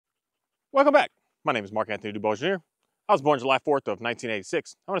Welcome back. My name is Mark Anthony Dubois Jr. I was born July 4th of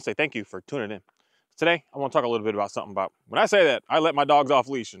 1986. I want to say thank you for tuning in. Today, I want to talk a little bit about something about when I say that I let my dogs off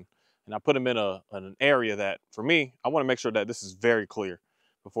leash and I put them in an area that, for me, I want to make sure that this is very clear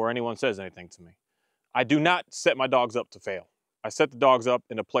before anyone says anything to me. I do not set my dogs up to fail. I set the dogs up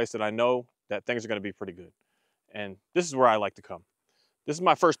in a place that I know that things are going to be pretty good. And this is where I like to come. This is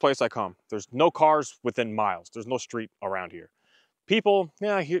my first place I come. There's no cars within miles. There's no street around here. People,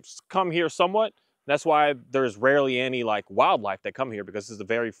 yeah, come here somewhat. That's why there's rarely any like wildlife that come here because this is a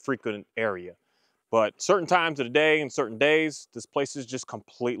very frequent area. But certain times of the day and certain days, this place is just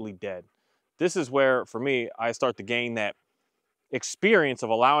completely dead. This is where, for me, I start to gain that experience of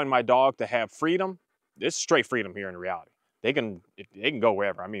allowing my dog to have freedom. It's straight freedom here in reality. They can go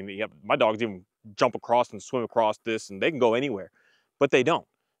wherever. I mean, my dogs even jump across and swim across this, and they can go anywhere. But they don't,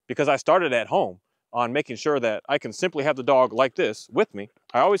 because I started at home on making sure that I can simply have the dog like this with me.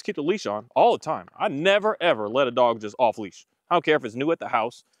 I always keep the leash on all the time. I never, ever let a dog just off leash. I don't care if it's new at the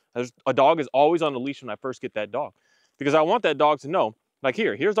house. A dog is always on the leash when I first get that dog, because I want that dog to know, like,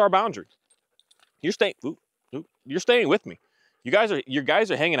 here's our boundary. You're staying with me. You guys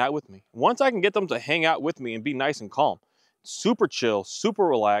are hanging out with me. Once I can get them to hang out with me and be nice and calm, super chill, super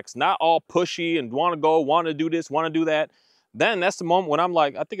relaxed, not all pushy and want to go, want to do this, want to do that, then that's the moment when I'm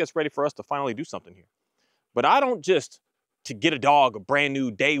like, I think it's ready for us to finally do something here. But I don't just to get a dog, a brand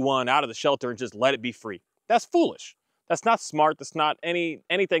new day one out of the shelter and just let it be free. That's foolish. That's not smart. That's not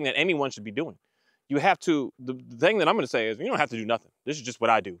anything that anyone should be doing. You have to, the thing that I'm going to say is you don't have to do nothing. This is just what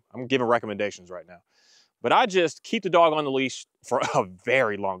I do. I'm giving recommendations right now. But I just keep the dog on the leash for a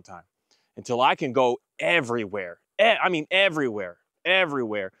very long time until I can go everywhere. I mean, everywhere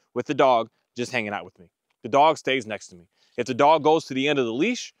with the dog just hanging out with me. The dog stays next to me. If the dog goes to the end of the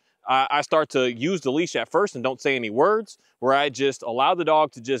leash, I start to use the leash at first and don't say any words, where I just allow the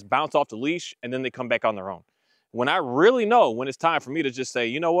dog to just bounce off the leash and then they come back on their own. When I really know when it's time for me to just say,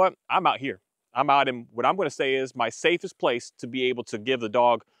 you know what, I'm out here. I'm out in what I'm going to say is my safest place to be able to give the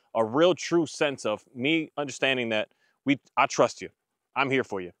dog a real true sense of me understanding that I trust you. I'm here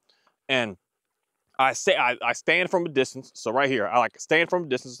for you. And I stand from a distance. So right here, I like stand from a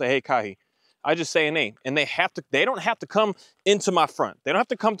distance and say, hey, Kahi. I just say a name, and they don't have to come into my front. They don't have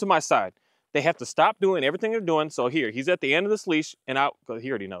to come to my side. They have to stop doing everything they're doing. So here, he's at the end of this leash, and he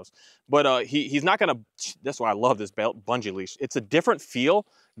already knows. But he's not gonna, that's why I love this bungee leash. It's a different feel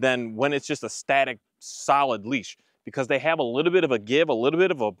than when it's just a static, solid leash, because they have a little bit of a give, a little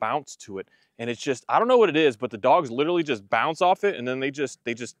bit of a bounce to it. And it's just, I don't know what it is, but the dogs literally just bounce off it, and then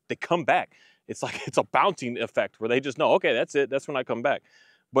they come back. It's like, it's a bouncing effect where they just know, okay, that's it. That's when I come back.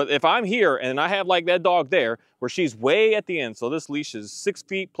 But if I'm here and I have like that dog there where she's way at the end, so this leash is 6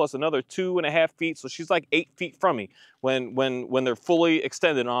 feet plus another 2.5 feet, so she's like 8 feet from me when they're fully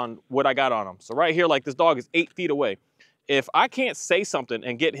extended on what I got on them. So right here, like this dog is 8 feet away. If I can't say something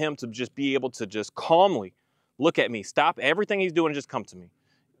and get him to just be able to just calmly look at me, stop everything he's doing and just come to me,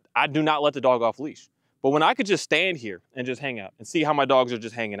 I do not let the dog off leash. But when I could just stand here and just hang out and see how my dogs are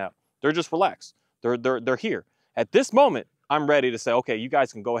just hanging out, they're just relaxed. They're here. At this moment, I'm ready to say, okay, you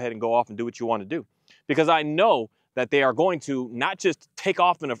guys can go ahead and go off and do what you want to do. Because I know that they are going to not just take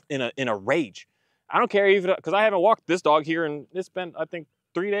off in a rage. I don't care even, because I haven't walked this dog here and it's been, I think,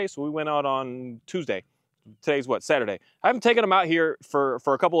 3 days. So we went out on Tuesday. Today's what, Saturday. I haven't taken him out here for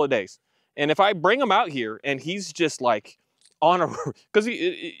a couple of days. And if I bring him out here and he's just like on a, because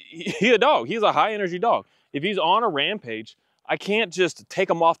he's a dog. He's a high energy dog. If he's on a rampage, I can't just take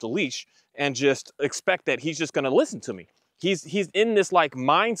him off the leash and just expect that he's just going to listen to me. He's in this like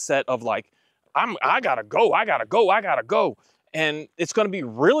mindset of like, I gotta go. And it's gonna be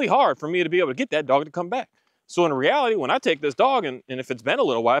really hard for me to be able to get that dog to come back. So in reality, when I take this dog, and if it's been a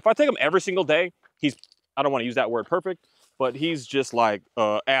little while, if I take him every single day, I don't wanna use that word perfect, but he's just like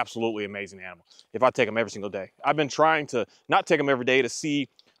absolutely amazing animal. If I take him every single day. I've been trying to not take him every day to see,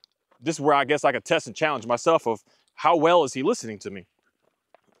 this is where I guess I could test and challenge myself of how well is he listening to me.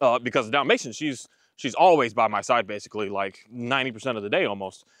 Because the Dalmatian, she's always by my side, basically, like 90% of the day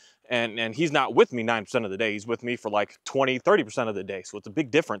almost. And he's not with me 9% of the day. He's with me for like 20, 30% of the day. So it's a big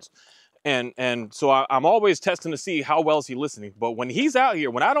difference. And so I'm always testing to see how well is he listening. But when he's out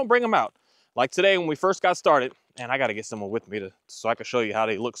here, when I don't bring him out, like today when we first got started, and I got to get someone with me so I can show you how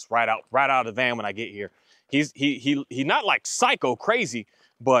he looks right out of the van when I get here. He's not like psycho crazy,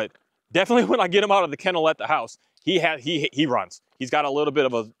 but definitely when I get him out of the kennel at the house, he runs. He's got a little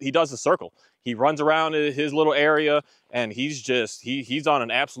bit of he does a circle. He runs around in his little area, and he's he's on an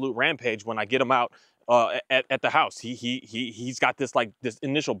absolute rampage when I get him out at the house. He's got this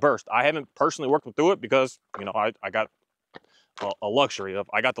initial burst. I haven't personally worked him through it because, you know, I got a luxury of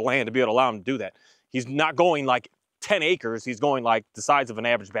I got the land to be able to allow him to do that. He's not going like 10 acres. He's going like the size of an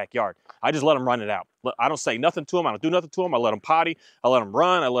average backyard. I just let him run it out. I don't say nothing to him. I don't do nothing to him. I let him potty. I let him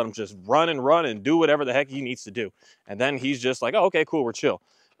run. I let him just run and do whatever the heck he needs to do. And then he's just like, oh, okay, cool, we're chill.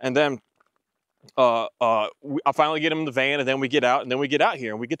 And then I finally get him in the van, and then we get out, and then we get out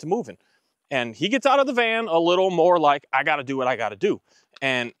here and we get to moving. And he gets out of the van a little more like, I got to do what I got to do.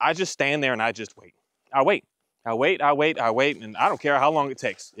 And I just stand there and I just wait. I wait, and I don't care how long it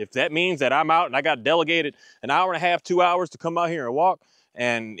takes. If that means that I'm out and I got delegated an hour and a half, 2 hours to come out here and walk,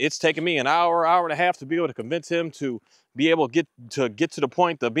 and it's taking me an hour, hour and a half to be able to convince him to be able to get to the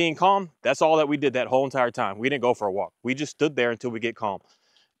point of being calm, that's all that we did that whole entire time. We didn't go for a walk. We just stood there until we get calm.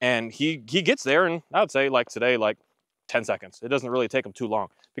 And he gets there, and I would say like today, like 10 seconds. It doesn't really take him too long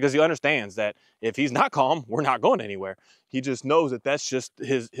because he understands that if he's not calm, we're not going anywhere. He just knows that that's just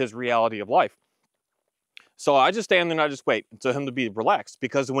his reality of life. So I just stand there and I just wait for him to be relaxed,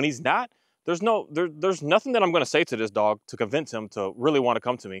 because when he's not, there's nothing that I'm going to say to this dog to convince him to really want to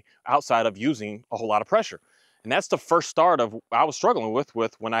come to me outside of using a whole lot of pressure. And that's the first start of I was struggling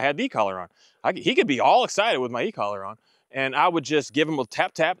with when I had the e-collar on. He could be all excited with my e-collar on, and I would just give him a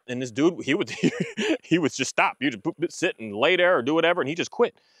tap, and this dude, he would just stop. You'd just sit and lay there or do whatever, and he just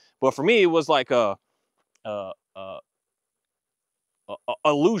quit. But for me, it was like a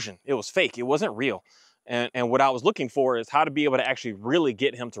illusion. It was fake. It wasn't real. And what I was looking for is how to be able to actually really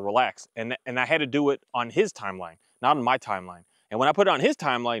get him to relax. And I had to do it on his timeline, not on my timeline. And when I put it on his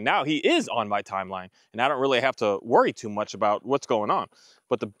timeline, now he is on my timeline, and I don't really have to worry too much about what's going on.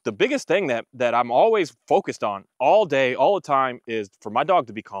 But the biggest thing that I'm always focused on all day, all the time, is for my dog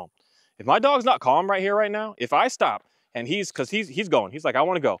to be calm. If my dog's not calm right here, right now, if I stop and he's going, he's like, I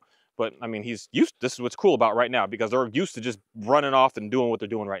want to go. But I mean, this is what's cool about right now, because they're used to just running off and doing what they're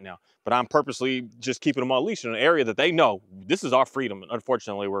doing right now. But I'm purposely just keeping them on a leash in an area that they know this is our freedom. And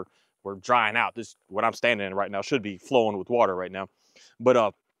unfortunately, we're drying out. What I'm standing in right now should be flowing with water right now.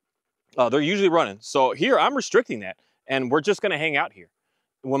 But they're usually running. So here I'm restricting that, and we're just going to hang out here.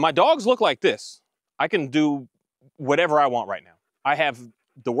 When my dogs look like this, I can do whatever I want right now. I have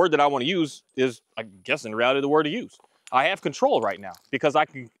the word that I want to use is, I guess in reality, the word to use. I have control right now because I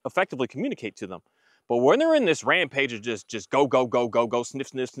can effectively communicate to them. But when they're in this rampage of just go,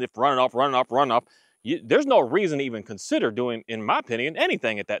 sniff, running off, there's no reason to even consider doing, in my opinion,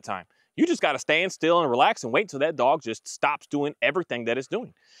 anything at that time. You just got to stand still and relax and wait until that dog just stops doing everything that it's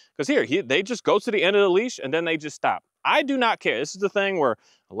doing. Because they just go to the end of the leash and then they just stop. I do not care. This is the thing where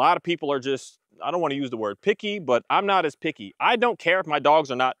a lot of people are just, I don't want to use the word picky, but I'm not as picky. I don't care if my dogs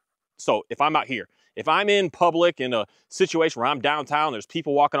are not. So if I'm out here, if I'm in public in a situation where I'm downtown, there's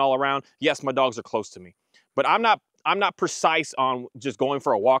people walking all around, yes, my dogs are close to me. But I'm not precise on just going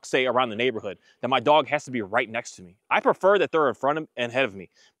for a walk, say, around the neighborhood, that my dog has to be right next to me. I prefer that they're in front of and ahead of me,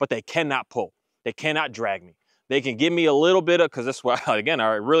 but they cannot pull. They cannot drag me. They can give me a little bit of, because this, again,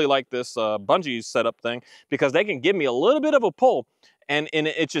 I really like this bungee setup thing, because they can give me a little bit of a pull, and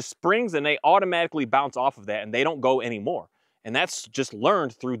it just springs, and they automatically bounce off of that, and they don't go anymore. And that's just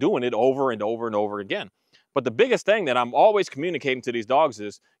learned through doing it over and over and over again. But the biggest thing that I'm always communicating to these dogs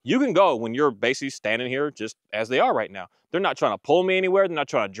is you can go when you're basically standing here just as they are right now. They're not trying to pull me anywhere. They're not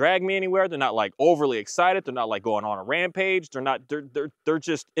trying to drag me anywhere. They're not like overly excited. They're not like going on a rampage. They're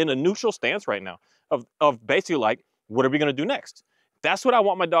just in a neutral stance right now of basically like, what are we going to do next? That's what I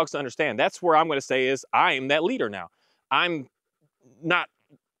want my dogs to understand. That's where I'm going to say is I am that leader now. I'm not,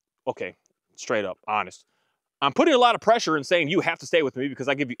 okay, straight up, honest. I'm putting a lot of pressure in saying you have to stay with me because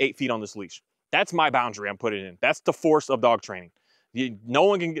I give you 8 feet on this leash. That's my boundary I'm putting in. That's the force of dog training. No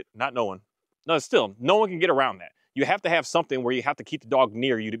one can get around that. You have to have something where you have to keep the dog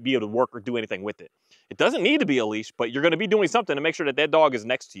near you to be able to work or do anything with it. It doesn't need to be a leash, but you're going to be doing something to make sure that that dog is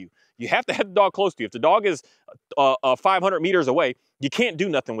next to you. You have to have the dog close to you. If the dog is 500 meters away, you can't do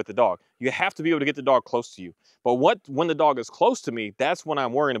nothing with the dog. You have to be able to get the dog close to you. But when the dog is close to me, that's when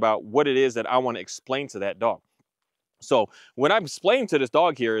I'm worrying about what it is that I want to explain to that dog. So what I'm explaining to this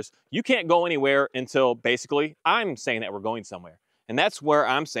dog here is you can't go anywhere until basically I'm saying that we're going somewhere. And that's where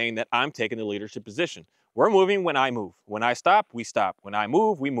I'm saying that I'm taking the leadership position. We're moving when I move. When I stop, we stop. When I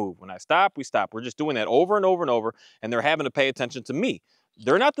move, we move. When I stop, we stop. We're just doing that over and over and over, and they're having to pay attention to me.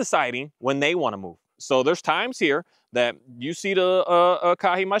 They're not deciding when they want to move. So there's times here that you see the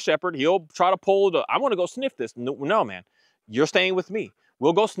Kahi, my shepherd, he'll try to pull I want to go sniff this. No, man, you're staying with me.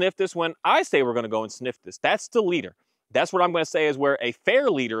 We'll go sniff this when I say we're going to go and sniff this. That's the leader. That's what I'm going to say is where a fair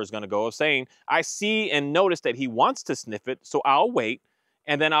leader is going to go, of saying, I see and notice that he wants to sniff it, so I'll wait,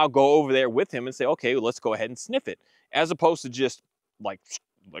 and then I'll go over there with him and say, okay, let's go ahead and sniff it, as opposed to just like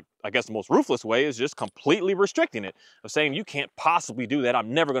like, I guess the most ruthless way is just completely restricting it, of saying you can't possibly do that.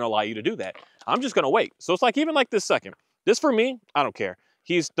 I'm never going to allow you to do that. I'm just going to wait. So it's like, even like this second, this for me, I don't care.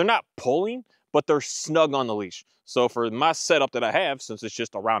 They're not pulling, but they're snug on the leash. So for my setup that I have, since it's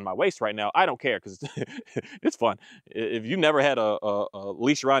just around my waist right now, I don't care, because it's fun. If you never had a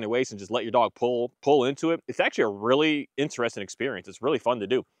leash around your waist and just let your dog pull into it, it's actually a really interesting experience. It's really fun to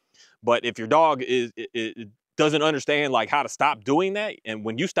do. But if your dog doesn't understand like how to stop doing that, and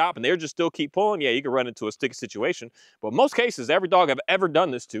when you stop and they're just still keep pulling, yeah, you can run into a sticky situation. But most cases, every dog I've ever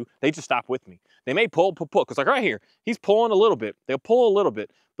done this to, they just stop with me. They may pull, because like right here, he's pulling a little bit. They'll pull a little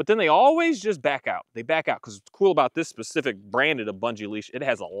bit, but then they always just back out. They back out, because what's cool about this specific branded of bungee leash, it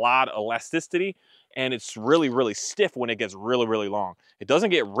has a lot of elasticity, and it's really, really stiff when it gets really, really long. It doesn't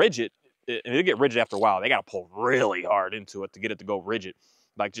get rigid. It'll get rigid after a while. They got to pull really hard into it to get it to go rigid,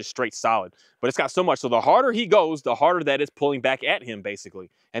 like just straight solid. But it's got so much, so the harder he goes, the harder that it's pulling back at him, basically.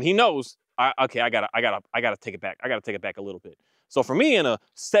 And he knows, okay, I gotta take it back. I gotta take it back a little bit. So for me, in a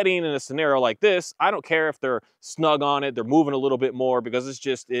setting, in a scenario like this, I don't care if they're snug on it, they're moving a little bit more, because it's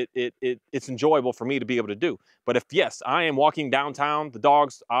just it's enjoyable for me to be able to do. But if, yes, I am walking downtown, the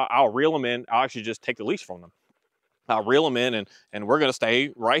dogs, I'll reel them in. I'll actually just take the leash from them. I'll reel them in, and we're gonna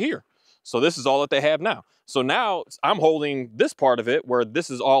stay right here. So this is all that they have now. So now I'm holding this part of it where this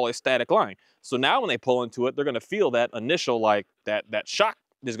is all a static line. So now when they pull into it, they're gonna feel that initial, like that shock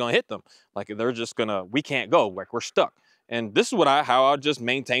is gonna hit them. Like they're just gonna, we can't go, like we're stuck. And this is how I just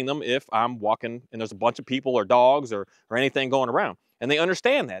maintain them if I'm walking and there's a bunch of people or dogs or anything going around. And they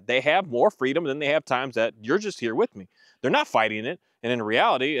understand that. They have more freedom than they have times that you're just here with me. They're not fighting it. And in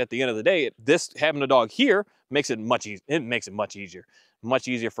reality, at the end of the day, having a dog here makes it much easier. It makes it much easier. Much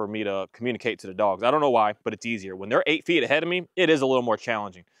easier for me to communicate to the dogs. I don't know why, but it's easier. When they're 8 feet ahead of me, it is a little more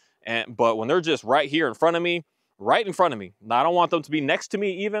challenging. But when they're just right here in front of me, right in front of me, now I don't want them to be next to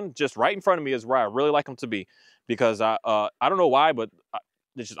me even, just right in front of me is where I really like them to be. Because I don't know why, but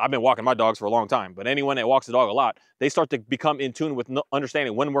I've been walking my dogs for a long time. But anyone that walks the dog a lot, they start to become in tune with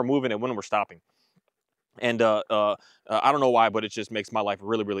understanding when we're moving and when we're stopping. And I don't know why, but it just makes my life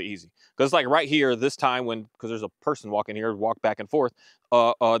really, really easy. Because like right here, this time because there's a person walking here, walk back and forth,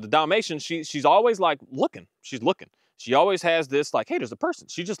 the Dalmatian, she's always like looking. She's looking. She always has this like, hey, there's a person.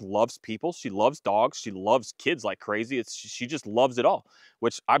 She just loves people. She loves dogs. She loves kids like crazy. She just loves it all,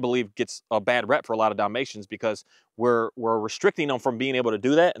 which I believe gets a bad rep for a lot of Dalmatians, because we're restricting them from being able to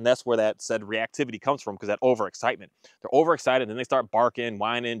do that. And that's where that said reactivity comes from, because that overexcitement. They're overexcited and they start barking,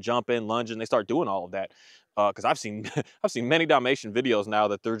 whining, jumping, lunging. They start doing all of that. Because I've seen many Dalmatian videos now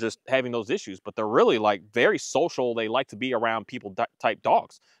that they're just having those issues, but they're really like very social. They like to be around people type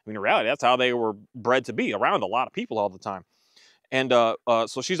dogs. I mean, in reality, that's how they were bred to be, around a lot of people all the time. And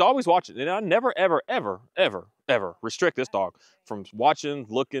so she's always watching, and I never, ever, ever, ever, ever restrict this dog from watching,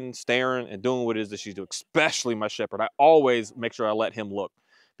 looking, staring, and doing what it is that she's doing, especially my shepherd. I always make sure I let him look,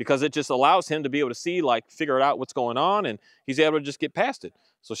 because it just allows him to be able to see, like figure out what's going on, and he's able to just get past it.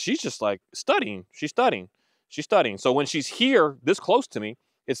 So she's just like studying. She's studying. She's studying. So when she's here this close to me,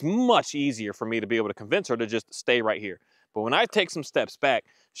 it's much easier for me to be able to convince her to just stay right here. But when I take some steps back,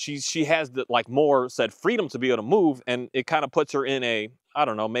 she has the like more said freedom to be able to move, and it kind of puts her in a, I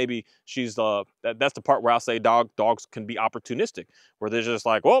don't know, maybe she's that's the part where I'll say dogs can be opportunistic, where they're just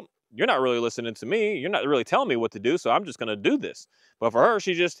like, well, you're not really listening to me, you're not really telling me what to do, so I'm just gonna do this. But for her,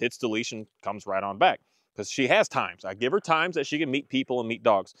 she just hits the leash and comes right on back, because she has times. I give her times that she can meet people and meet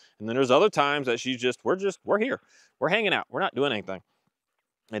dogs, and then there's other times that we're here, we're hanging out, we're not doing anything.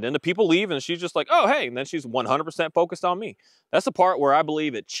 And then the people leave and she's just like, oh, hey, and then she's 100% focused on me. That's the part where I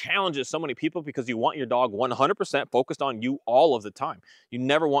believe it challenges so many people, because you want your dog 100% focused on you all of the time. You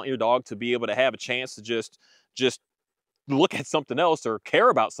never want your dog to be able to have a chance to just look at something else or care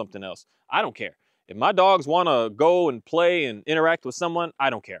about something else. I don't care. If my dogs want to go and play and interact with someone, I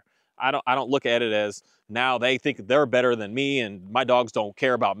don't care. I don't look at it as now they think they're better than me and my dogs don't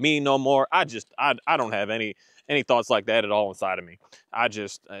care about me no more. I don't have any thoughts like that at all inside of me.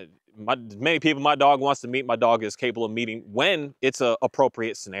 Many people my dog wants to meet, my dog is capable of meeting when it's a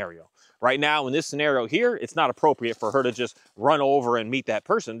appropriate scenario. Right now, in this scenario here, it's not appropriate for her to just run over and meet that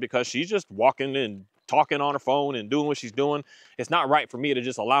person, because she's just walking and talking on her phone and doing what she's doing. It's not right for me to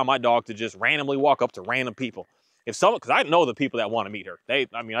just allow my dog to just randomly walk up to random people. Because I know the people that want to meet her.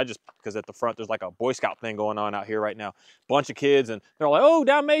 Because at the front, there's like a Boy Scout thing going on out here right now. Bunch of kids, and they're like, oh,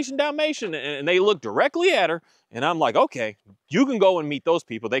 Dalmatian, Dalmatian. And they look directly at her. And I'm like, okay, you can go and meet those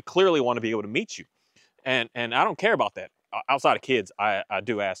people. They clearly want to be able to meet you. And I don't care about that. Outside of kids, I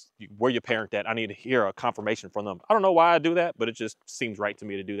do ask, where you parent that? I need to hear a confirmation from them. I don't know why I do that, but it just seems right to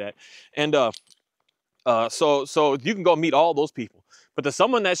me to do that. And So you can go meet all those people. But to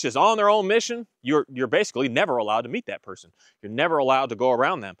someone that's just on their own mission, you're basically never allowed to meet that person. You're never allowed to go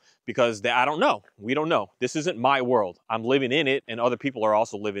around them because I don't know. We don't know. This isn't my world. I'm living in it, and other people are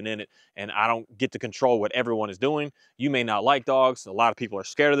also living in it, and I don't get to control what everyone is doing. You may not like dogs. A lot of people are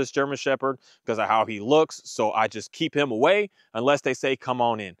scared of this German Shepherd because of how he looks, so I just keep him away unless they say, come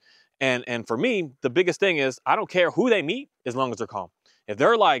on in. And for me, the biggest thing is I don't care who they meet as long as they're calm. If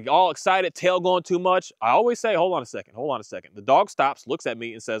they're like all excited, tail going too much, I always say, hold on a second, hold on a second. The dog stops, looks at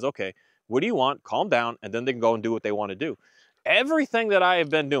me and says, okay, what do you want? Calm down. And then they can go and do what they want to do. Everything that I have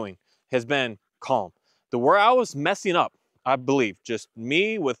been doing has been calm. Where I was messing up, I believe, just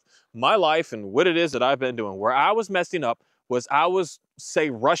me with my life and what it is that I've been doing, where I was messing up was I was,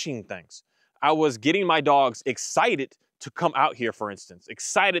 say, rushing things. I was getting my dogs excited to come out here, for instance,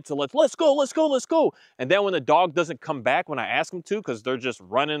 excited to let's go, let's go, let's go. And then when the dog doesn't come back when I ask them to, because they're just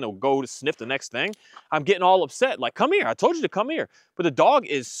running or go to sniff the next thing, I'm getting all upset. Like, come here, I told you to come here. But the dog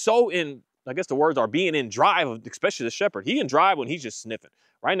is so in, I guess the words are being in drive, especially the Shepherd. He in drive when he's just sniffing.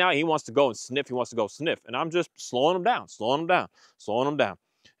 Right now, he wants to go and sniff, he wants to go sniff. And I'm just slowing him down, slowing him down, slowing him down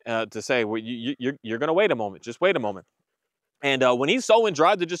to say, well, you're gonna wait a moment, just wait a moment. And when he's so in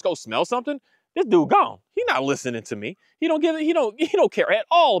drive to just go smell something, this dude gone. He not listening to me. He don't care at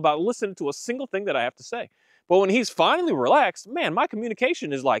all about listening to a single thing that I have to say. But when he's finally relaxed, man, my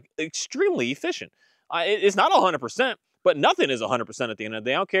communication is like extremely efficient. It's not 100%, but nothing is 100% at the end of the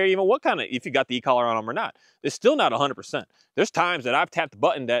day. I don't care even what kind of, if you got the e-collar on him or not. It's still not 100%. There's times that I've tapped the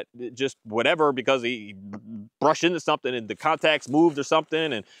button that just whatever, because he brushed into something and the contacts moved or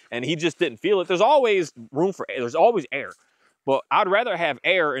something and he just didn't feel it. There's always room for, there's always air. But I'd rather have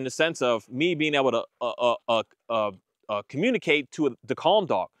air in the sense of me being able to communicate to the calm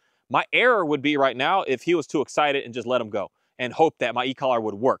dog. My error would be right now if he was too excited and just let him go and hope that my e-collar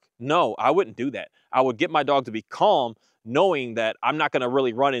would work. No, I wouldn't do that. I would get my dog to be calm, knowing that I'm not going to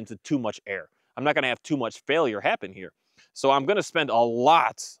really run into too much air. I'm not going to have too much failure happen here. So I'm going to spend a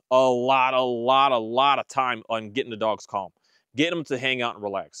lot of time on getting the dogs calm. Getting them to hang out and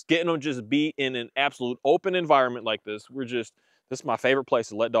relax. Getting them just be in an absolute open environment like this. This is my favorite place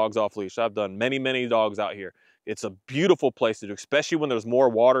to let dogs off leash. I've done many dogs out here. It's a beautiful place to do, especially when there's more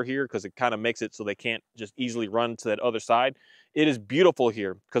water here, because it kind of makes it so they can't just easily run to that other side. It is beautiful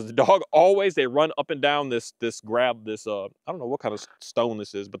here because the dog always, they run up and down this I don't know what kind of stone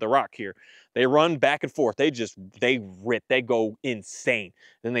this is, but the rock here. They run back and forth. They rip, they go insane.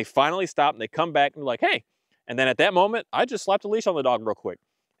 Then they finally stop and they come back and they're like, hey. And then at that moment, I just slapped a leash on the dog real quick.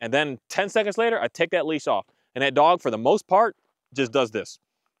 And then 10 seconds later, I take that leash off. And that dog, for the most part, just does this.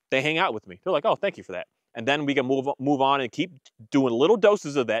 They hang out with me. They're like, oh, thank you for that. And then we can move on and keep doing little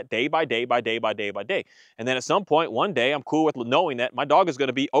doses of that day by day by day by day by day. And then at some point, one day, I'm cool with knowing that my dog is going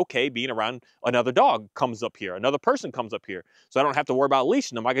to be okay being around another dog comes up here. Another person comes up here. So I don't have to worry about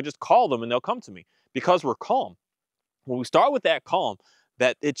leashing them. I can just call them and they'll come to me because we're calm. When we start with that calm,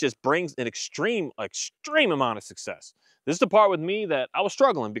 that it just brings an extreme amount of success. This is the part with me that I was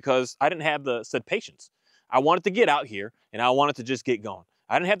struggling because I didn't have the said patience. I wanted to get out here and I wanted to just get going.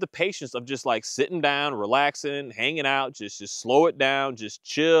 I didn't have the patience of just like sitting down, relaxing, hanging out, just slow it down, just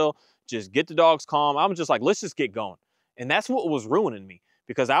chill, just get the dogs calm. I'm just like, let's just get going. And that's what was ruining me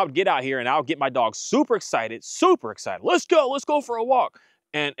because I would get out here and I would get my dog super excited. Let's go for a walk.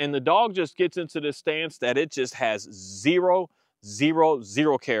 And the dog just gets into this stance that it just has zero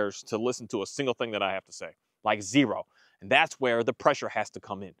cares to listen to a single thing that I have to say, like zero. And that's where the pressure has to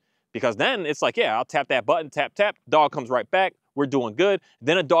come in because then it's like, yeah, I'll tap that button, tap, dog comes right back. We're doing good.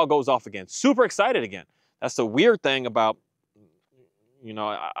 Then a dog goes off again, super excited again. That's the weird thing about,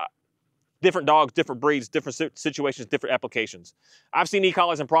 different dogs, different breeds, different situations, different applications. I've seen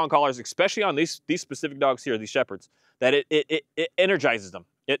e-collars and prong collars, especially on these specific dogs here, these Shepherds, that it energizes them.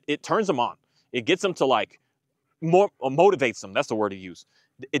 It turns them on. It gets them to like, motivates them. That's the word to use.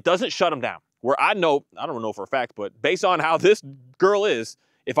 It doesn't shut them down. Where I don't know for a fact, but based on how this girl is,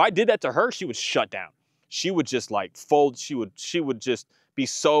 if I did that to her, she would shut down. She would just like fold. She would just be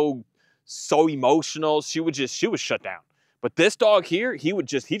so emotional. She would shut down. But this dog here, he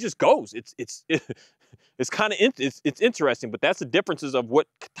just goes. It's kind of it's interesting, but that's the differences of what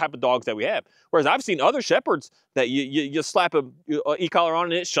type of dogs that we have. Whereas I've seen other Shepherds that you slap a e-collar on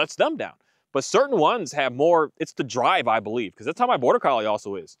and it shuts them down. But certain ones have more, it's the drive, I believe, because that's how my Border Collie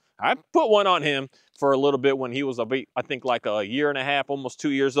also is. I put one on him for a little bit when he was, I think, like a year and a half, almost 2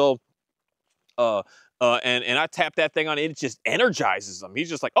 years old. And I tap that thing on it just energizes him. He's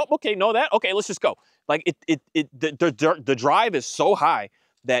just like, oh, okay, know that? Okay, let's just go. Like the drive is so high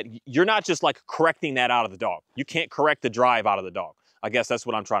that you're not just like correcting that out of the dog. You can't correct the drive out of the dog. I guess that's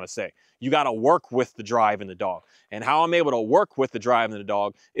what I'm trying to say. You got to work with the drive in the dog. And how I'm able to work with the drive in the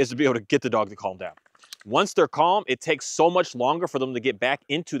dog is to be able to get the dog to calm down. Once they're calm, it takes so much longer for them to get back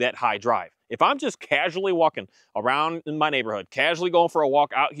into that high drive. If I'm just casually walking around in my neighborhood, casually going for a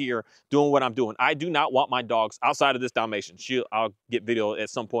walk out here, doing what I'm doing, I do not want my dogs outside of this Dalmatian. I'll get video at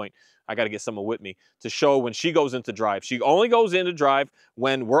some point. I got to get someone with me to show when she goes into drive. She only goes into drive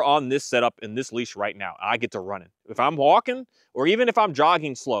when we're on this setup and this leash right now. I get to running. If I'm walking or even if I'm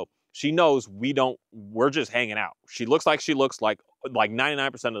jogging slow, she knows we're just hanging out. She looks like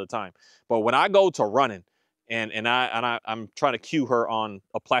 99% of the time. But when I go to running and I'm trying to cue her on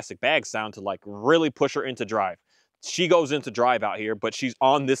a plastic bag sound to like really push her into drive. She goes into drive out here, but she's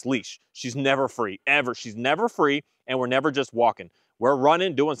on this leash. She's never free, ever. She's never free, and we're never just walking. We're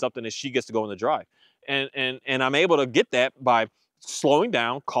running, doing something, and she gets to go in the drive. And I'm able to get that by slowing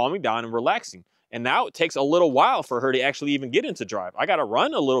down, calming down, and relaxing. And now it takes a little while for her to actually even get into drive. I got to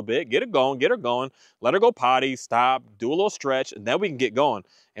run a little bit, get it going, get her going, let her go potty, stop, do a little stretch, and then we can get going.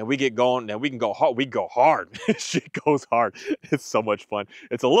 And we get going, and we can go hard. We go hard. She goes hard. It's so much fun.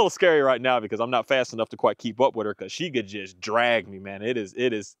 It's a little scary right now because I'm not fast enough to quite keep up with her because she could just drag me, man.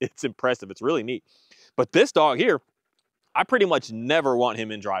 It's impressive. It's really neat. But this dog here, I pretty much never want him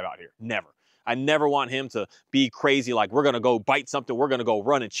in drive out here. Never. I never want him to be crazy like we're going to go bite something, we're going to go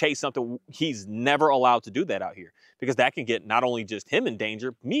run and chase something. He's never allowed to do that out here because that can get not only just him in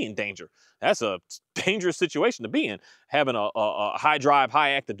danger, me in danger. That's a dangerous situation to be in, having a high drive,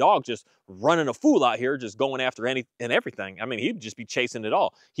 high active dog just running a fool out here, just going after any and everything. I mean, he'd just be chasing it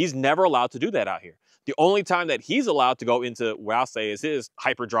all. He's never allowed to do that out here. The only time that he's allowed to go into what I'll say is his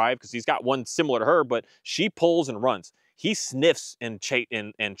hyper drive, because he's got one similar to her, but she pulls and runs. He sniffs and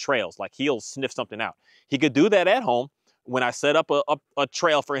trails, like he'll sniff something out. He could do that at home when I set up a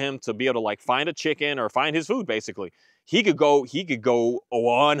trail for him to be able to like find a chicken or find his food, basically. He could go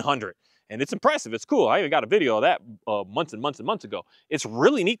 100. And it's impressive. It's cool. I even got a video of that months and months and months ago. It's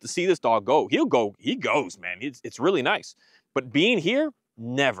really neat to see this dog go. He goes, man. It's really nice. But being here,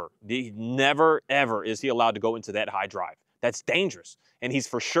 never, ever is he allowed to go into that high drive. That's dangerous. And he's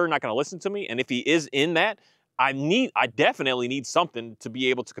for sure not going to listen to me. And if he is in that, I definitely need something to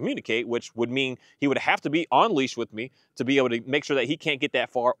be able to communicate, which would mean he would have to be on leash with me to be able to make sure that he can't get that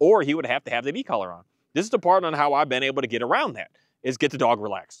far, or he would have to have the e-collar on. This is the part on how I've been able to get around that, is get the dog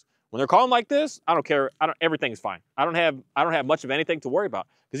relaxed. When they're calling like this, I don't care. Everything's fine. I don't have much of anything to worry about.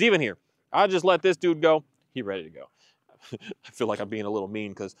 Because even here, I just let this dude go. He ready to go. I feel like I'm being a little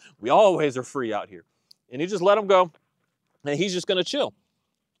mean because we always are free out here. And you just let him go, and he's just gonna chill.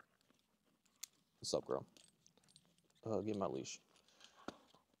 What's up, girl? Get my leash.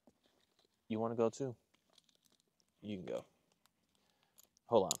 You want to go too? You can go.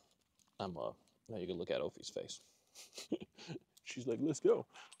 Hold on. Now you can look at Ophi's face. She's like, let's go.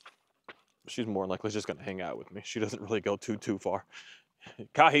 She's more likely just gonna hang out with me. She doesn't really go too far.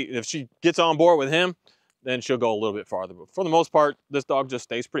 Kahi, if she gets on board with him, then she'll go a little bit farther. But for the most part, this dog just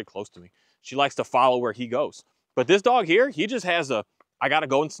stays pretty close to me. She likes to follow where he goes. But this dog here, he just has I gotta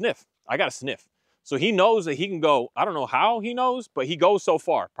go and sniff. I gotta sniff. So he knows that he can go, I don't know how he knows, but he goes so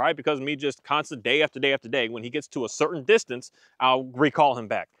far, probably because of me just constant day after day after day. When he gets to a certain distance, I'll recall him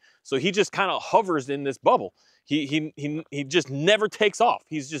back. So he just kind of hovers in this bubble. He just never takes off.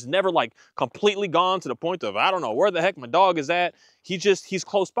 He's just never like completely gone to the point of, I don't know where the heck my dog is at. He's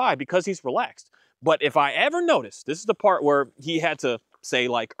close by because he's relaxed. But if I ever notice, this is the part where he had to say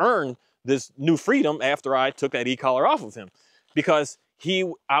like earn this new freedom after I took that e-collar off of him, because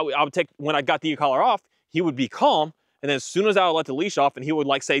I would take, when I got the e-collar off, he would be calm. And then as soon as I would let the leash off and he would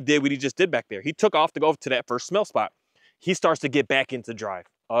like say, did what he just did back there. He took off to go to that first smell spot. He starts to get back into drive.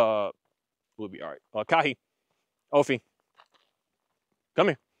 We'll be all right. Kahi, Ophi, come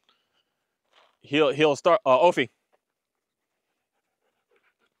here. He'll start, Ophi.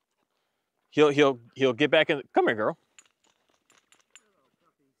 He'll get back in. Come here, girl.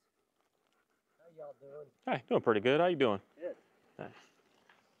 How y'all doing? Hi, doing pretty good. How you doing? Good.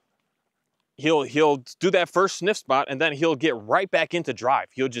 He'll do that first sniff spot and then he'll get right back into drive.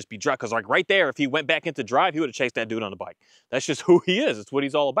 He'll just be drive, because like right there, if he went back into drive, he would have chased that dude on the bike. That's just who he is. It's what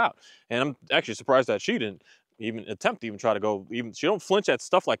he's all about. And I'm actually surprised that she didn't even attempt to even try to go. She don't flinch at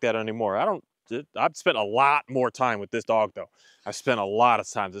stuff like that anymore. I've spent a lot more time with this dog though. I've spent a lot of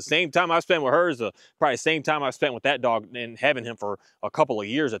time. The same time I've spent with her is probably the same time I've spent with that dog and having him for a couple of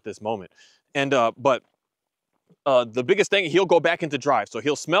years at this moment. And the biggest thing, he'll go back into drive. So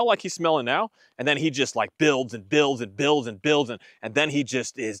he'll smell like he's smelling now, and then he just like builds and builds and builds and builds, and then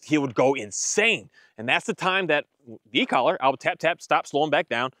he would go insane. And that's the time that the e-collar, I would tap, tap, stop, slow him back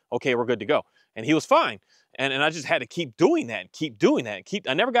down. Okay, we're good to go. And he was fine. And I just had to keep doing that and keep doing that.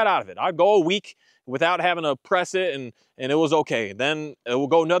 I never got out of it. I'd go a week without having to press it, and it was okay. Then it will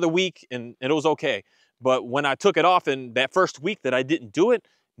go another week and it was okay. But when I took it off, and that first week that I didn't do it,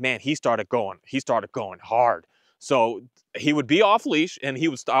 man, he started going hard. So he would be off leash, and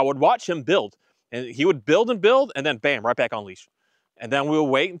I would watch him build, and he would build, and then bam, right back on leash. And then we'll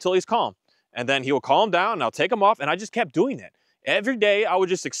wait until he's calm, and then he will calm down, and I'll take him off, and I just kept doing that. Every day I would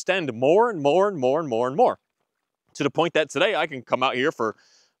just extend more and more and more and more and more, to the point that today I can come out here for,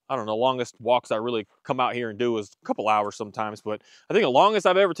 I don't know, longest walks I really come out here and do is a couple hours sometimes, but I think the longest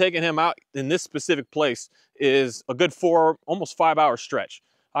I've ever taken him out in this specific place is a good 4, almost 5 hour stretch.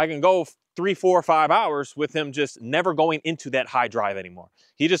 I can go 3, 4, 5 hours with him just never going into that high drive anymore.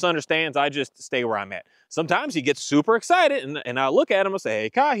 He just understands I just stay where I'm at. Sometimes he gets super excited, and I look at him and say, hey,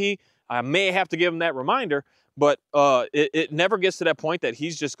 Kahi, I may have to give him that reminder, but it never gets to that point that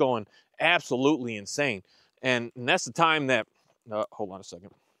he's just going absolutely insane. And that's the time that, hold on a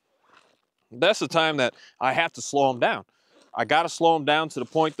second. That's the time that I have to slow him down. I got to slow him down to the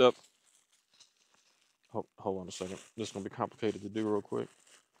point that, hold on a second. This is going to be complicated to do real quick.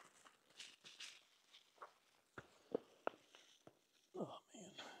 Oh, man.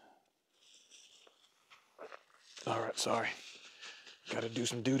 All right, sorry. Got to do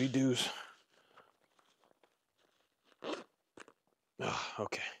some duty do's. Oh,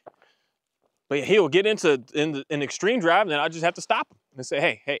 okay. But yeah, he'll get into an extreme drive, and then I just have to stop him and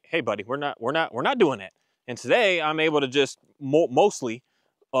say, hey, buddy, we're not doing that. And today I'm able to just mostly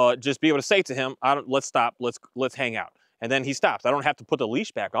just be able to say to him, let's stop, let's hang out. And then he stops. I don't have to put the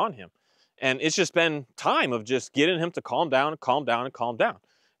leash back on him. And it's just been time of just getting him to calm down and calm down and calm down.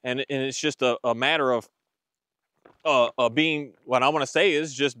 And it's just a matter of being, what I want to say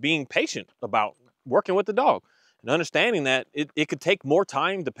is just being patient about working with the dog. And understanding that it could take more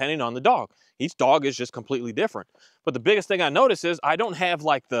time depending on the dog. Each dog is just completely different. But the biggest thing I notice is I don't have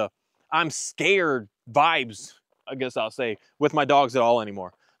like the I'm scared vibes, I guess I'll say, with my dogs at all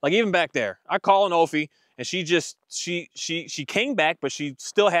anymore. Like even back there, I call an Ophi, and she came back, but she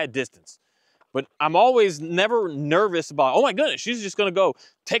still had distance. But I'm always never nervous about, oh my goodness, she's just gonna go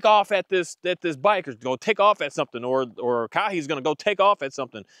take off at this bike, or go take off at something, or Kahi's gonna go take off at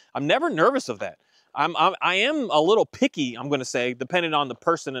something. I'm never nervous of that. I am a little picky, I'm gonna say, depending on the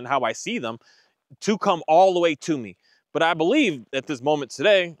person and how I see them, to come all the way to me. But I believe at this moment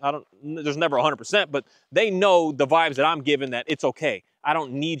today, there's never 100%, but they know the vibes that I'm giving, that it's okay. I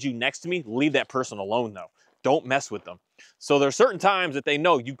don't need you next to me. Leave that person alone though. Don't mess with them. So there's certain times that they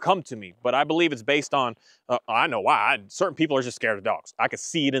know you come to me, but I believe it's based on, I know why. Certain people are just scared of dogs. I could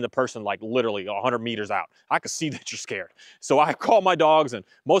see it in the person, like literally 100 meters out. I could see that you're scared. So I call my dogs, and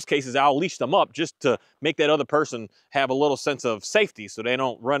most cases I'll leash them up just to make that other person have a little sense of safety, so they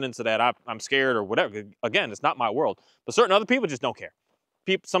don't run into that I'm scared or whatever. Again, it's not my world. But certain other people just don't care.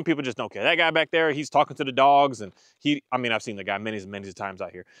 Some people just don't care. That guy back there, he's talking to the dogs, and I've seen the guy many times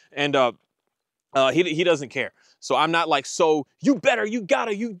out here. And he doesn't care. So I'm not like, so you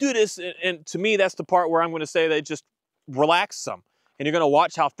do this. And to me, that's the part where I'm going to say that just relax some. And you're going to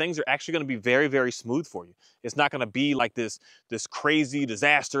watch how things are actually going to be very, very smooth for you. It's not going to be like this crazy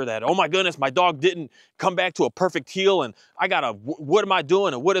disaster that, oh my goodness, my dog didn't come back to a perfect heel, and what am I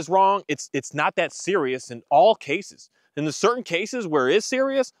doing, and what is wrong? It's not that serious in all cases. In the certain cases where it is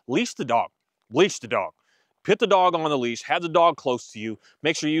serious, leash the dog. Leash the dog. Put the dog on the leash, have the dog close to you,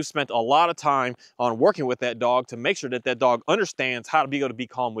 make sure you spent a lot of time on working with that dog to make sure that that dog understands how to be able to be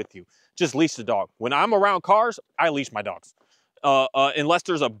calm with you. Just leash the dog. When I'm around cars, I leash my dogs. Unless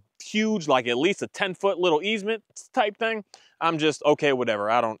there's a huge, like at least a 10-foot little easement type thing, I'm just okay,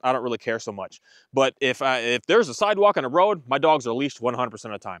 whatever. I don't really care so much. But if there's a sidewalk on the road, my dogs are leashed 100%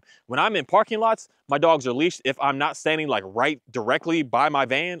 of the time. When I'm in parking lots, my dogs are leashed. If I'm not standing like right directly by my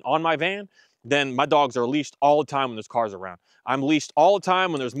van, on my van, then my dogs are leashed all the time when there's cars around. I'm leashed all the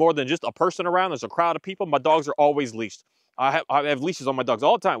time when there's more than just a person around, there's a crowd of people, my dogs are always leashed. I have leashes on my dogs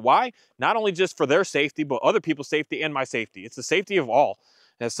all the time. Why? Not only just for their safety, but other people's safety and my safety. It's the safety of all.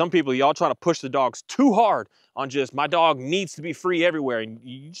 And some people, y'all try to push the dogs too hard on just, my dog needs to be free everywhere. And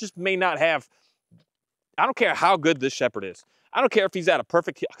you just may not have, I don't care how good this shepherd is. I don't care if he's at a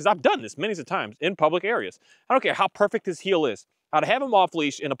perfect heel, because I've done this many times in public areas. I don't care how perfect his heel is. I'd have him off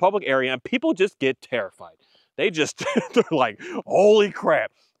leash in a public area, and people just get terrified. They just, they're like, holy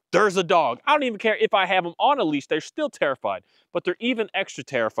crap, there's a dog. I don't even care if I have him on a leash, they're still terrified. But they're even extra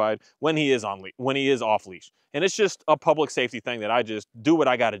terrified when he is off leash. And it's just a public safety thing that I just do what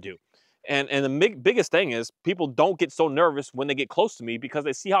I gotta do. And the biggest thing is, people don't get so nervous when they get close to me because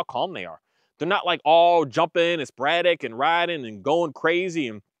they see how calm they are. They're not like all jumping and sporadic and riding and going crazy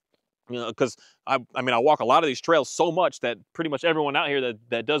and You know, because I mean, I walk a lot of these trails so much that pretty much everyone out here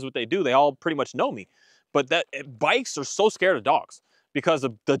that does what they do, they all pretty much know me. But bikes are so scared of dogs because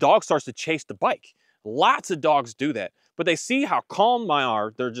the dog starts to chase the bike. Lots of dogs do that, but they see how calm I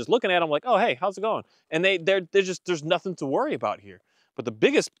are. They're just looking at them like, oh, hey, how's it going? And they're just, there's nothing to worry about here. But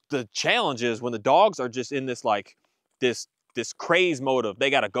the challenge is when the dogs are just in this like this craze mode of they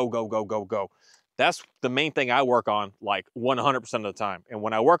gotta go, go, go, go, go. That's the main thing I work on like 100% of the time. And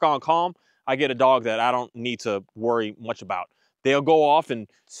when I work on calm, I get a dog that I don't need to worry much about. They'll go off and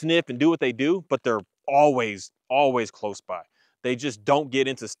sniff and do what they do, but they're always close by. They just don't get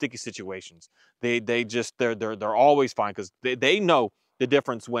into sticky situations. They're always fine because they know the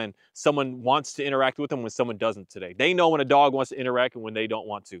difference when someone wants to interact with them when someone doesn't today. They know when a dog wants to interact and when they don't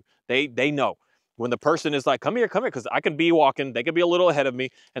want to. They know when the person is like, come here, because I can be walking, they could be a little ahead of me,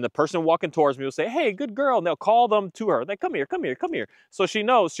 and the person walking towards me will say, hey, good girl, and they'll call them to her. Like, come here, come here, come here. So she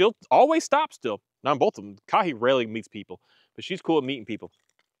knows she'll always stop still. Now, both of them, Kahi rarely meets people, but she's cool at meeting people.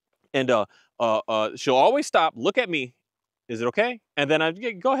 And she'll always stop, look at me, is it okay? And then I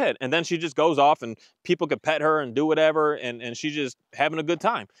go ahead. And then she just goes off and people could pet her and do whatever, and she's just having a good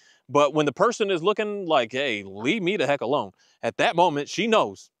time. But when the person is looking like, hey, leave me the heck alone, at that moment, she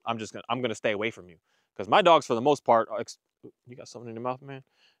knows I'm gonna stay away from you. Because my dogs, for the most part, you got something in your mouth, man?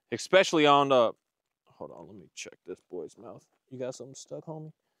 Especially on the, hold on, let me check this boy's mouth. You got something stuck,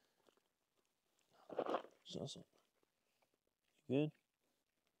 homie? Good?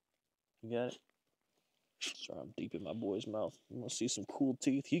 You got it? Sorry, I'm deep in my boy's mouth. You want to see some cool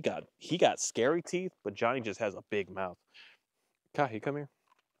teeth? He got scary teeth, but Johnny just has a big mouth. Kai, come here.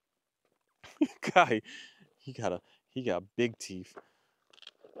 Kai, he got big teeth.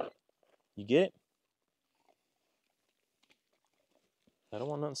 You get it? I don't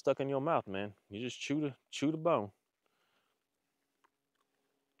want nothing stuck in your mouth, man. You just chew the bone.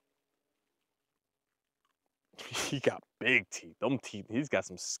 He got big teeth. Them teeth, he's got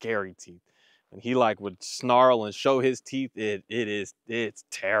some scary teeth. And he like would snarl and show his teeth. It's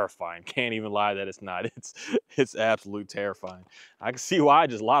terrifying. Can't even lie that it's not. It's absolute terrifying. I can see why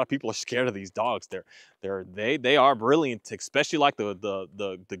just a lot of people are scared of these dogs. They are brilliant, especially like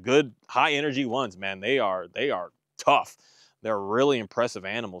the good high energy ones, man. They are tough. They're really impressive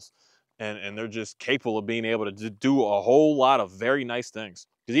animals. And they're just capable of being able to do a whole lot of very nice things.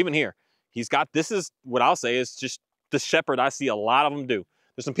 Because even here, this is what I'll say is just the shepherd I see a lot of them do.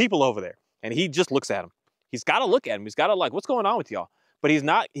 There's some people over there. And he just looks at him. He's got to look at him. He's got to like, what's going on with y'all? But he's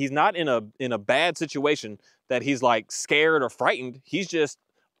not in a bad situation that he's like scared or frightened. He's just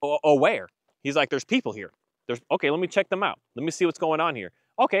aware. He's like, there's people here. Okay, let me check them out. Let me see what's going on here.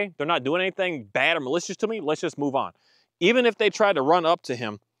 Okay, they're not doing anything bad or malicious to me. Let's just move on. Even if they try to run up to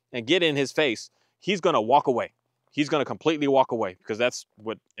him and get in his face, he's going to walk away. He's going to completely walk away because that's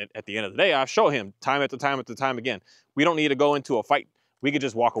what, at the end of the day, I show him time after time again. We don't need to go into a fight. We could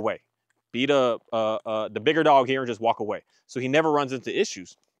just walk away. Be the bigger dog here and just walk away. So he never runs into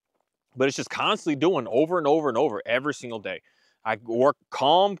issues. But it's just constantly doing over and over and over every single day. I work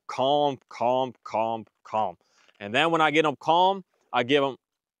calm. And then when I get him calm, I give him,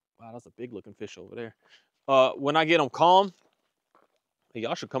 wow, that's a big looking fish over there. When I get him calm, hey,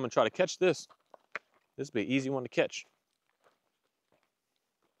 y'all should come and try to catch this. This would be an easy one to catch.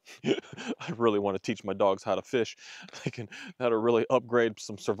 I really want to teach my dogs how to fish. That'll really upgrade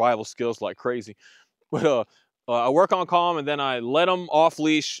some survival skills like crazy. But I work on calm and then I let them off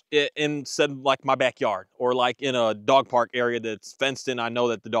leash in like my backyard or like in a dog park area that's fenced in. I know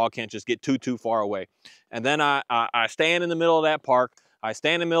that the dog can't just get too far away. And then I stand in the middle of that park. I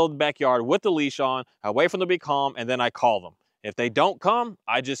stand in the middle of the backyard with the leash on. I wait for them to be calm and then I call them. If they don't come,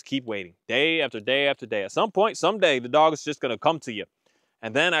 I just keep waiting day after day after day. At some point, someday, the dog is just going to come to you.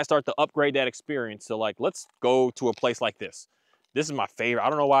 And then I start to upgrade that experience to like, let's go to a place like this. This is my favorite. I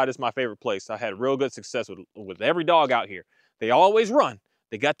don't know why this is my favorite place. I had real good success with every dog out here. They always run.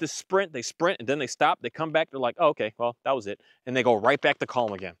 They got this sprint, they sprint, and then they stop. They come back, they're like, oh, okay, well, that was it. And they go right back to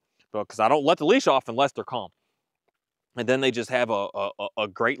calm again. Because I don't let the leash off unless they're calm. And then they just have a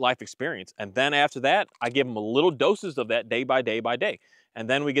great life experience. And then after that, I give them a little doses of that day by day by day. And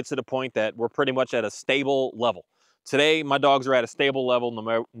then we get to the point that we're pretty much at a stable level. Today, my dogs are at a stable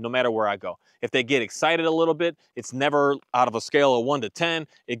level no matter where I go. If they get excited a little bit, it's never out of a scale of 1 to 10,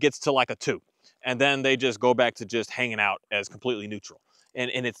 it gets to like a 2. And then they just go back to just hanging out as completely neutral.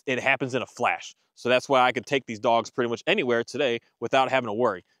 And it happens in a flash. So that's why I could take these dogs pretty much anywhere today without having to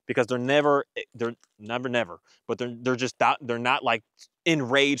worry. Because they're never, but they're not like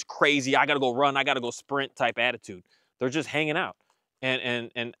enraged, crazy, I gotta go run, I gotta go sprint type attitude. They're just hanging out.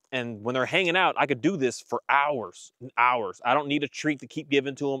 And when they're hanging out, I could do this for hours and hours. I don't need a treat to keep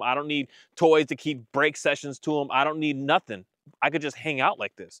giving to them. I don't need toys to keep break sessions to them. I don't need nothing. I could just hang out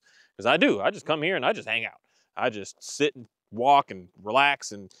like this, because I do. I just come here and I just hang out. I just sit and walk and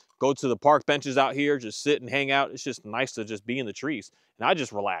relax and go to the park benches out here, just sit and hang out. It's just nice to just be in the trees, and I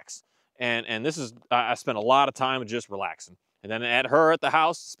just relax. And this is, I spent a lot of time just relaxing. And then at the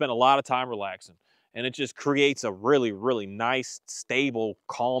house, spent a lot of time relaxing. And it just creates a really, really nice, stable,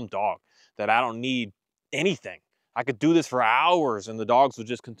 calm dog that I don't need anything. I could do this for hours and the dogs would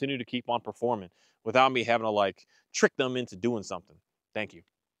just continue to keep on performing without me having to like trick them into doing something. Thank you.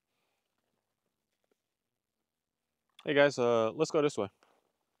 Hey guys, let's go this way.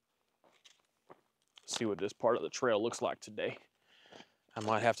 See what this part of the trail looks like today. I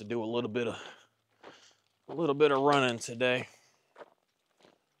might have to do a little bit of running today.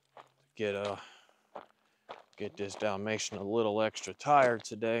 Get this Dalmatian a little extra tired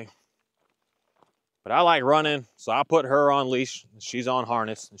today. But I like running, so I put her on leash. She's on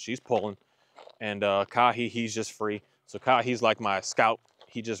harness and she's pulling. And Kahi, he's just free. So Kahi's like my scout.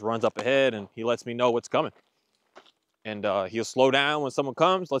 He just runs up ahead and he lets me know what's coming. And he'll slow down when someone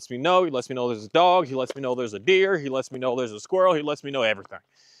comes, lets me know. He lets me know there's a dog. He lets me know there's a deer. He lets me know there's a squirrel. He lets me know everything.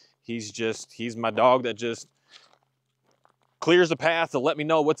 He's my dog that just clears the path to let me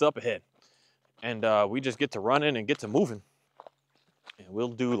know what's up ahead. And we just get to running and get to moving. And we'll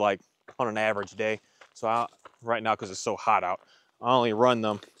do like on an average day. So right now, because it's so hot out, I only run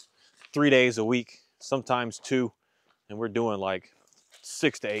them 3 days a week, sometimes 2. And we're doing like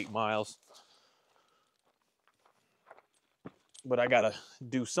 6 to 8 miles. But I gotta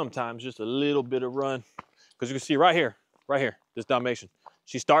do sometimes just a little bit of run. Because you can see right here, this Dalmatian.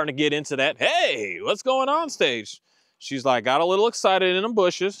 She's starting to get into that, hey, what's going on stage? She's like, got a little excited in the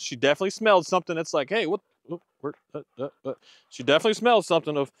bushes. She definitely smelled something that's like, hey, she definitely smelled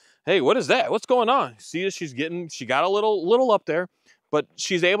something of, hey, what is that? What's going on? See, she got a little up there, but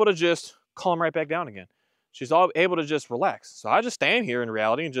she's able to just calm right back down again. She's able to just relax. So I just stand here in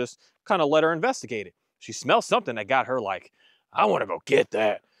reality and just kind of let her investigate it. She smells something that got her like, I want to go get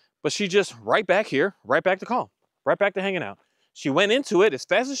that. But she just right back here, right back to calm, right back to hanging out. She went into it as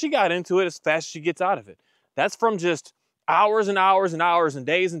fast as she got into it, as fast as she gets out of it. That's from just hours and hours and hours and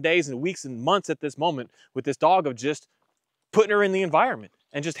days and weeks and months at this moment with this dog of just putting her in the environment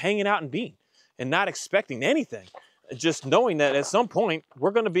and just hanging out and being and not expecting anything. Just knowing that at some point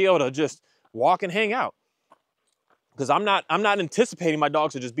we're going to be able to just walk and hang out. Because I'm not anticipating my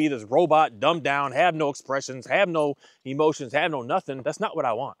dogs to just be this robot, dumbed down, have no expressions, have no emotions, have no nothing. That's not what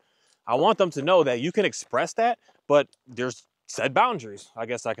I want. I want them to know that you can express that, but there's set boundaries, I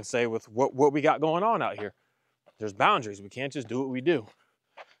guess I can say, with what we got going on out here. There's boundaries. We can't just do what we do.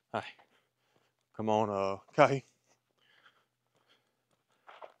 Hi. Come on, Kai.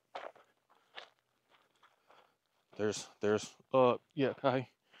 Yeah, Kai.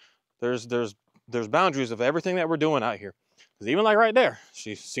 There's boundaries of everything that we're doing out here. Because even like right there,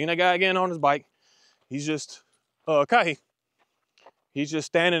 she's seen a guy again on his bike. He's just, Kai. He's just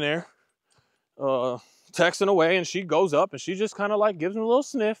standing there, texting away, and she goes up and she just kind of like gives him a little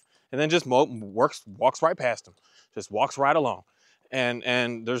sniff and then just walks right past him. Just walks right along.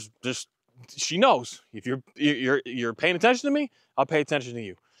 And there's just, she knows if you're paying attention to me, I'll pay attention to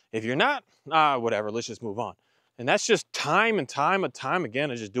you. If you're not, whatever, let's just move on. And that's just time and time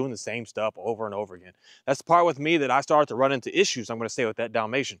again of just doing the same stuff over and over again. That's the part with me that I started to run into issues, I'm going to say, with that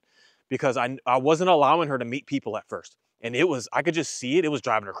Dalmatian, because I wasn't allowing her to meet people at first. And I could just see it. It was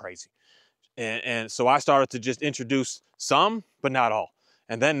driving her crazy. And so I started to just introduce some, but not all.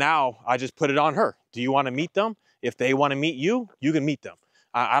 And then now I just put it on her. Do you want to meet them? If they want to meet you, you can meet them.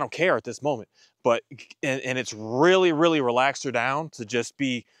 I don't care at this moment. But, and it's really, really relaxed her down to just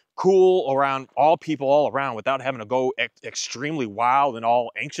be cool around all people all around without having to go extremely wild and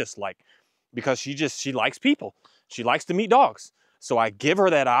all anxious like, because she likes people. She likes to meet dogs. So I give her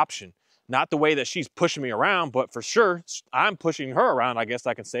that option, not the way that she's pushing me around, but for sure I'm pushing her around, I guess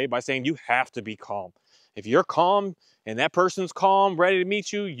I can say, by saying you have to be calm. If you're calm and that person's calm, ready to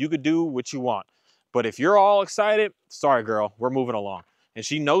meet you, you could do what you want. But if you're all excited, sorry girl, we're moving along. And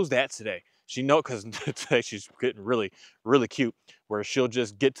she knows that today. She knows, because today she's getting really, really cute, where she'll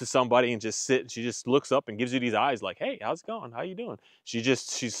just get to somebody and just sit, and she just looks up and gives you these eyes like, hey, how's it going? How you doing?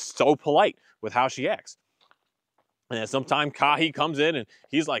 She's so polite with how she acts. And then sometime Kahi comes in and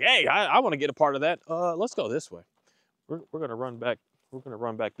he's like, hey, I want to get a part of that. Let's go this way. We're gonna run back. We're gonna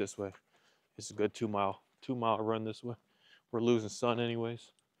run back this way. It's a good 2 mile run this way. We're losing sun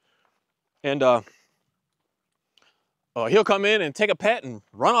anyways. And he'll come in and take a pet and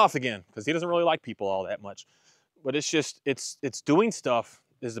run off again because he doesn't really like people all that much. but it's just, it's doing stuff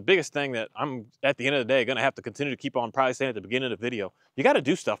is the biggest thing that I'm, at the end of the day, gonna have to continue to keep on probably saying at the beginning of the video. You gotta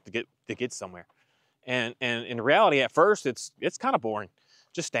do stuff to get somewhere. And in reality, at first, it's kind of boring,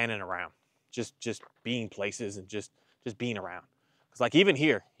 just standing around, just being places and just being around. Cause like even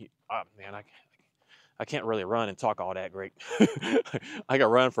here, oh man, I can't really run and talk all that great. I can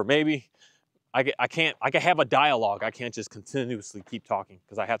run for maybe, I can have a dialogue. I can't just continuously keep talking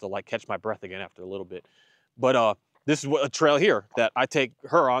because I have to like catch my breath again after a little bit. But this is a trail here that I take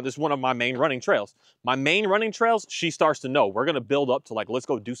her on. This is one of my main running trails. My main running trails, she starts to know. We're gonna build up to like, let's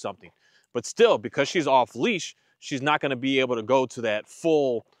go do something. But still, because she's off leash, she's not gonna be able to go to that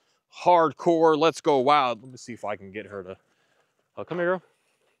full hardcore, let's go wild. Let me see if I can get her to, come here, girl.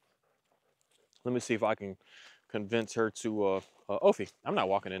 Let me see if I can convince her to, Ophi, I'm not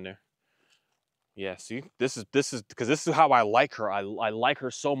walking in there. Yeah, see, this is because this is how I like her. I like her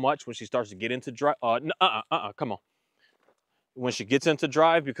so much when she starts to get into drive. Come on. When she gets into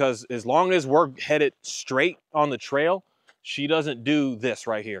drive, because as long as we're headed straight on the trail, she doesn't do this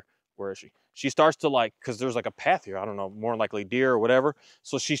right here. Where is she? She starts to like, because there's like a path here. I don't know, more likely deer or whatever.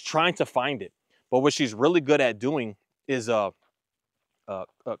 So she's trying to find it. But what she's really good at doing is, come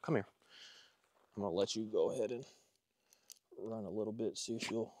here. I'm gonna let you go ahead and run a little bit. See if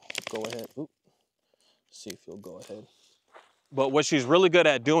you'll go ahead. Oop. See if you'll go ahead. But what she's really good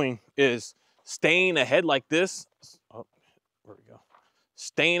at doing is staying ahead like this. Oh, where we go.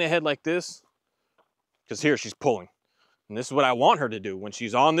 Staying ahead like this, because here she's pulling. And this is what I want her to do. When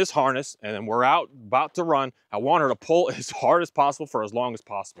she's on this harness and then we're out about to run, I want her to pull as hard as possible for as long as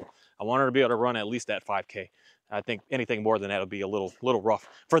possible. I want her to be able to run at least that 5K. I think anything more than that would be a little rough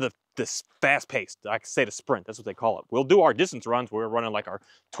for this fast paced. I can say the sprint, that's what they call it. We'll do our distance runs. We're running like our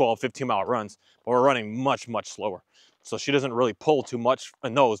 12, 15 mile runs, but we're running much slower. So she doesn't really pull too much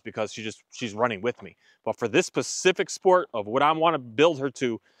in those because she's running with me. But for this specific sport of what I want to build her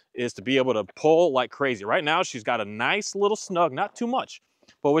to is to be able to pull like crazy. Right now, she's got a nice little snug, not too much.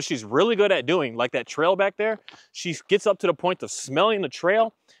 But what she's really good at doing, like that trail back there, she gets up to the point of smelling the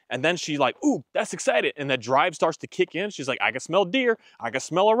trail, and then she's like, ooh, that's excited. And that drive starts to kick in. She's like, I can smell deer, I can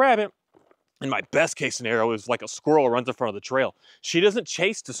smell a rabbit. And my best case scenario is like a squirrel runs in front of the trail. She doesn't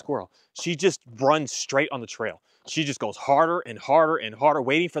chase the squirrel. She just runs straight on the trail. She just goes harder and harder and harder,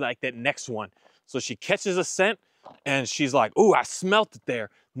 waiting for like that next one. So she catches a scent and she's like, ooh, I smelt it there.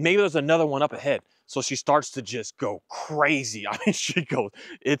 Maybe there's another one up ahead. So she starts to just go crazy. I mean, she goes,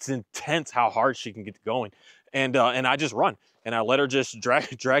 it's intense how hard she can get going. And I just run. And I let her just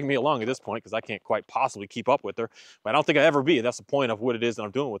drag me along at this point because I can't quite possibly keep up with her. But I don't think I'll ever be. That's the point of what it is that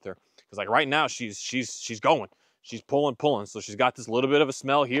I'm doing with her. Because like right now, she's going. She's pulling. So she's got this little bit of a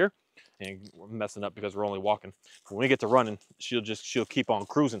smell here. And we're messing up because we're only walking. When we get to running, she'll keep on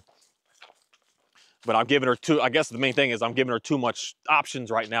cruising. But I'm giving her I guess the main thing is I'm giving her too much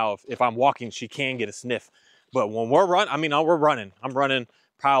options right now. If I'm walking, she can get a sniff. But when we're running, we're running. I'm running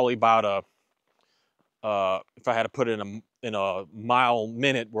probably about if I had to put it in a mile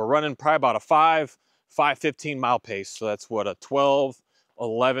minute, we're running probably about a 5:15 mile pace. So that's what, a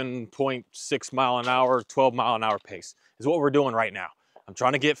 11.6 mile an hour, 12 mile an hour pace is what we're doing right now. I'm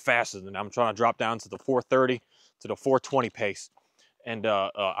trying to get faster than that. I'm trying to drop down to the 4:30 to the 4:20 pace. And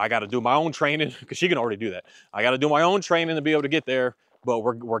I got to do my own training because she can already do that. I got to do my own training to be able to get there, but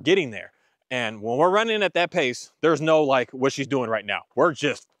we're getting there. And when we're running at that pace, there's no like what she's doing right now. We're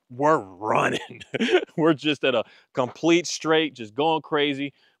running. We're just at a complete straight, just going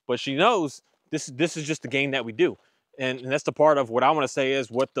crazy. But she knows this is just the game that we do. And that's the part of what I want to say is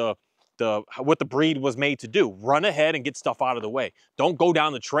what the breed was made to do. Run ahead and get stuff out of the way. Don't go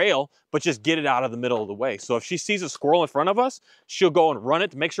down the trail, but just get it out of the middle of the way. So if she sees a squirrel in front of us, she'll go and run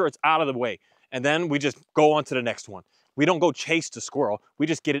it to make sure it's out of the way. And then we just go on to the next one. We don't go chase the squirrel. We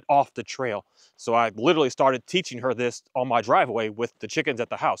just get it off the trail. So I literally started teaching her this on my driveway with the chickens at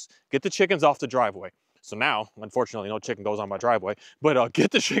the house. Get the chickens off the driveway. So now, unfortunately, no chicken goes on my driveway, but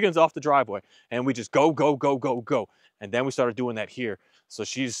get the chickens off the driveway and we just go. And then we started doing that here. So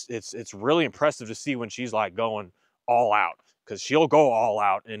it's really impressive to see when she's like going all out, because she'll go all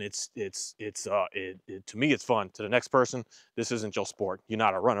out, and to me it's fun. To the next person, this isn't your sport. You're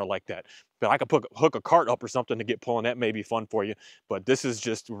not a runner like that. But I could hook a cart up or something to get pulling. That may be fun for you. But this is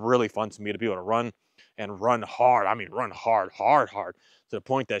just really fun to me to be able to run and run hard. I mean, run hard, to the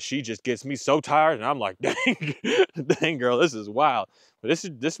point that she just gets me so tired, and I'm like, dang girl, this is wild. But this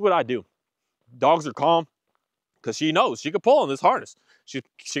is what I do. Dogs are calm because she knows she can pull on this harness. She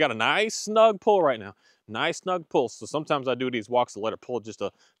got a nice snug pull right now. Nice snug pull. So sometimes I do these walks to let her pull just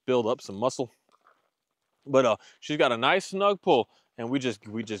to build up some muscle. But she's got a nice snug pull. and we just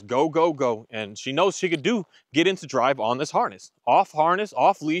go, go, go. And she knows she could get into drive on this harness,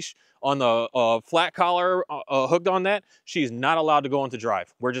 off leash, on the flat collar hooked on that. She's not allowed to go into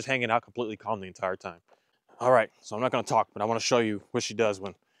drive. We're just hanging out completely calm the entire time. All right, so I'm not gonna talk, but I wanna show you what she does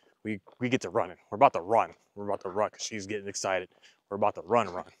when we get to running. We're about to run. We're about to run because she's getting excited. We're about to run.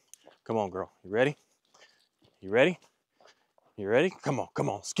 Come on, girl, you ready? You ready? You ready? Come on,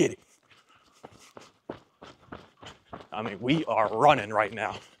 let's get it. I mean, we are running right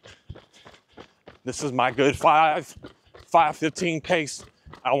now. This is my good 5:15 pace.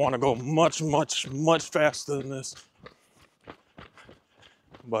 I want to go much, much, much faster than this.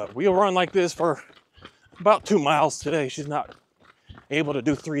 But we'll run like this for about 2 miles today. She's not able to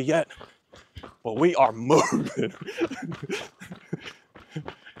do 3 yet, but we are moving.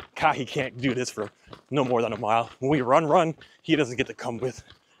 Kai, he can't do this for no more than a mile. When we run, he doesn't get to come with.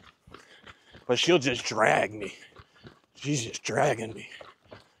 But she'll just drag me. She's just dragging me.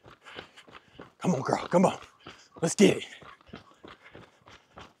 Come on, girl, come on. Let's get it.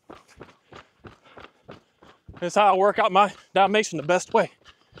 That's how I work out my Dalmatian the best way.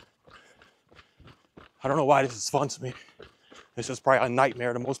 I don't know why this is fun to me. This is probably a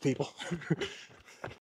nightmare to most people.